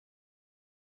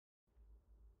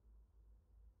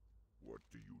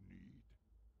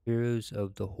Heroes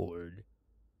of the Horde,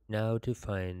 now to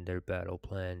find their battle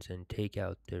plans and take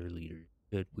out their leaders.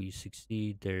 Should we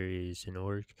succeed, there is an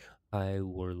orc high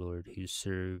warlord who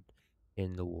served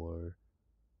in the war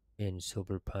in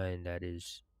Silver Pine that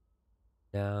is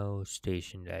now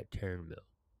stationed at Tarren Mill,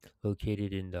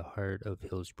 located in the heart of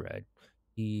Hillsbrad.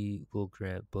 He will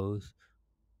grant both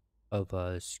of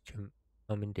us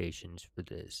commendations for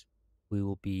this. We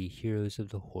will be heroes of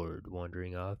the Horde,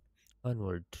 wandering off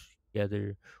onward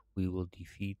together. We will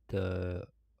defeat the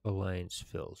Alliance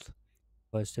filth.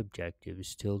 Quest objectives: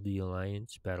 still the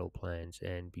Alliance battle plans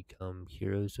and become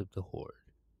heroes of the Horde.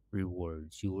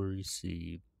 Rewards: you will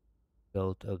receive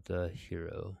Belt of the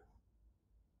Hero.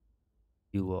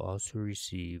 You will also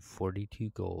receive 42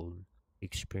 gold,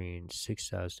 experience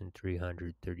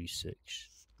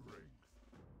 6,336.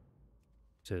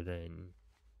 So then,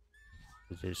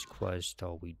 for this quest,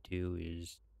 all we do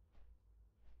is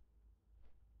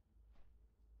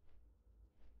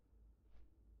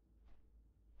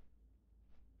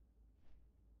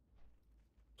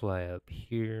fly up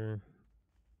here.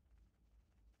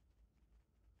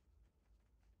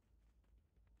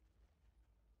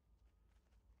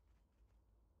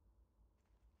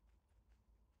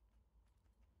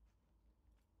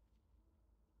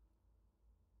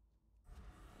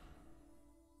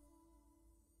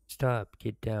 Stop,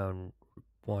 get down,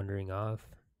 wandering off.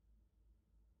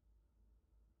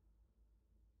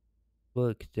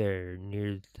 Look there,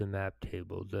 near the map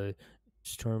table. The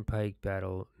Stormpike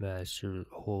Battle Master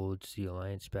holds the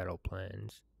Alliance battle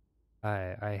plans.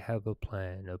 I have a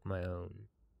plan of my own.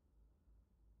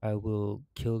 I will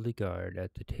kill the guard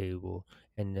at the table,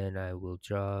 and then I will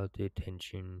draw the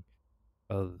attention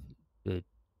of the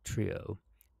trio.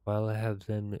 While I have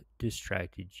them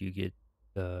distracted, you get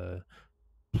the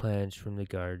plans from the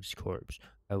guard's corpse.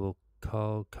 I will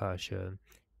call Kasha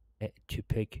to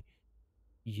pick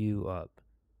you up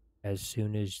as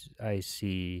soon as I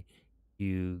see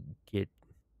you get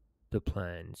the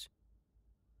plans.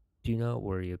 Do not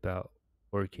worry about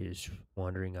Orcus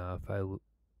wandering off.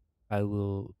 I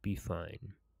will be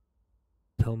fine.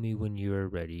 Tell me when you are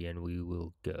ready and we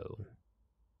will go.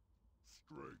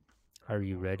 Are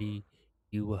you ready?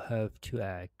 You will have to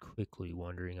act quickly,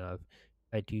 wandering off.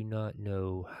 I do not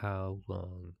know how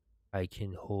long I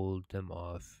can hold them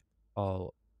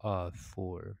all off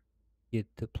for. Get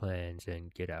the plans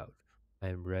and get out. I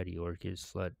am ready,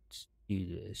 Orcus. Let's do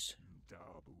this.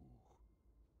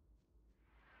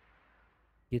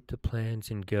 Get the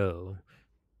plans and go.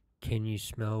 Can you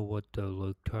smell what the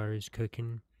Loktar is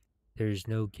cooking? There's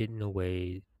no getting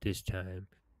away this time.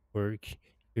 Orc,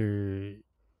 you're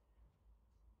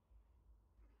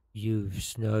you've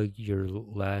snugged your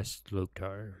last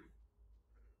Loktar.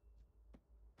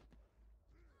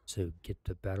 So get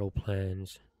the battle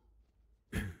plans.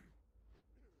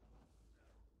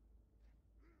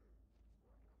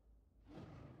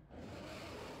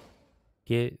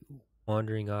 Get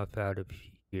wandering off out of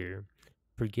here.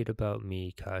 Forget about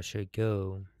me, Kasha.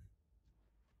 Go.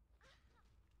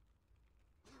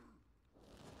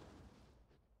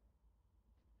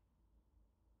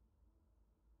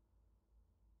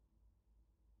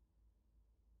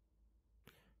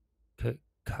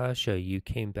 Kasha, you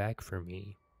came back for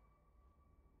me.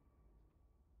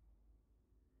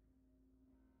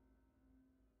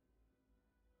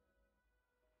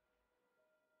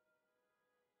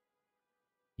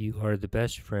 You are the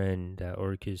best friend that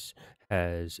Orcus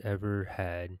has ever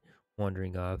had.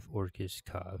 Wandering off, Orcus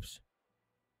coughs.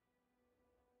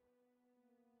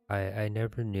 I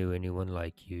never knew anyone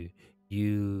like you.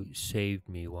 You saved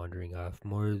me wandering off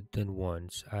more than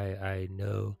once. I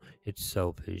know it's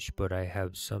selfish, but I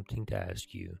have something to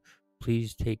ask you.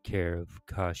 Please take care of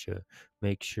Kasha.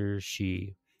 Make sure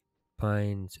she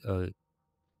finds a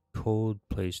cold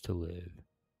place to live,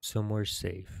 somewhere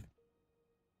safe.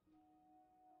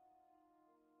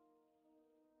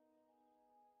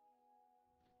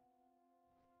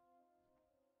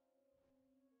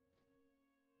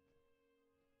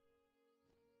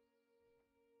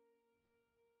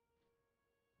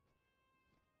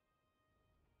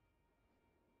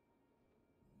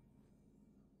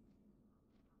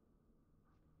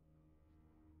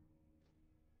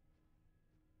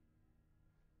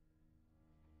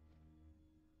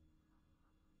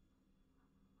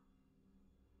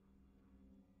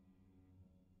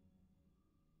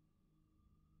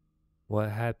 What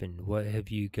happened? What have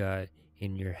you got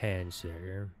in your hands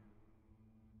there?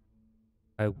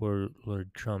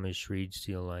 Lord Tromish reads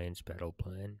the Alliance battle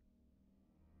plan.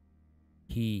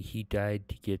 He died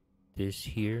to get this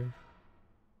here.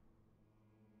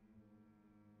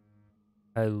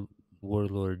 I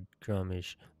Warlord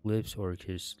Tromish lifts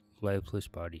Orcus lifeless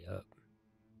body up.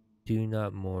 Do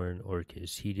not mourn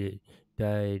Orcus.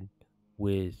 Died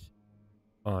with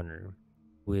honor,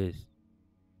 with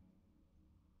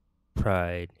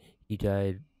pride. He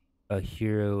died a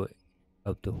hero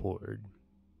of the Horde.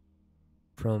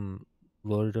 From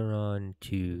Lordaeron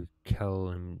to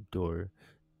Kalimdor,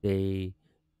 they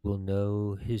will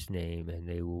know his name and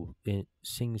they will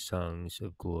sing songs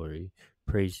of glory,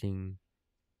 praising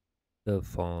the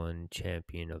fallen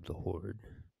champion of the Horde.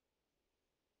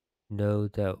 Know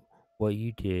that what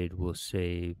you did will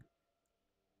save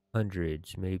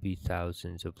hundreds, maybe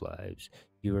thousands of lives.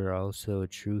 You are also a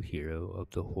true hero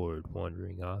of the Horde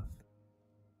wandering off.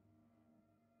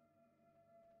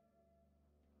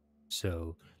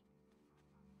 So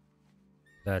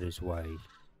that is why.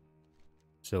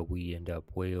 So we end up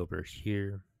way over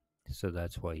here. So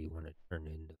that's why you want to turn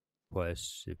in the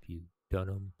quests if you've done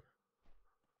them.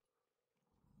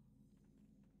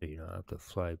 So you don't have to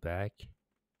fly back.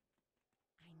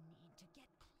 I need to get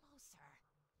closer.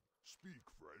 Speak,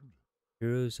 friend.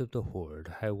 Heroes of the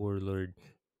Horde, High Warlord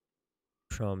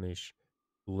Tromish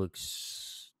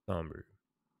looks somber.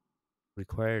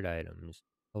 Required items,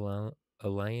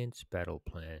 Alliance Battle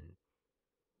Plan.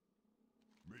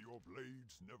 May your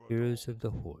blades never Heroes dull. of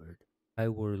the Horde, High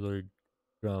Warlord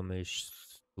Tromish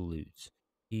salutes.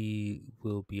 He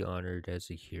will be honored as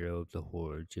a hero of the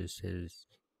Horde, just as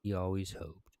he always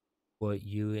hoped. What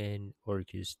you and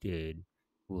Orcus did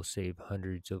will save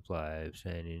hundreds of lives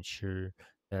and ensure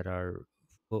that our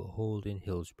foothold in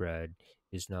Hillsbrad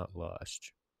is not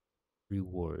lost.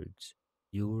 Rewards.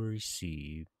 You will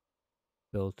receive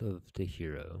Belt of the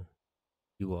Hero.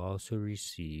 You will also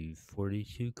receive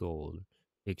 42 gold,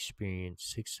 experience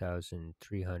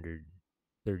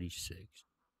 6,336.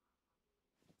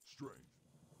 Strength.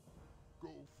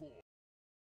 Go forth.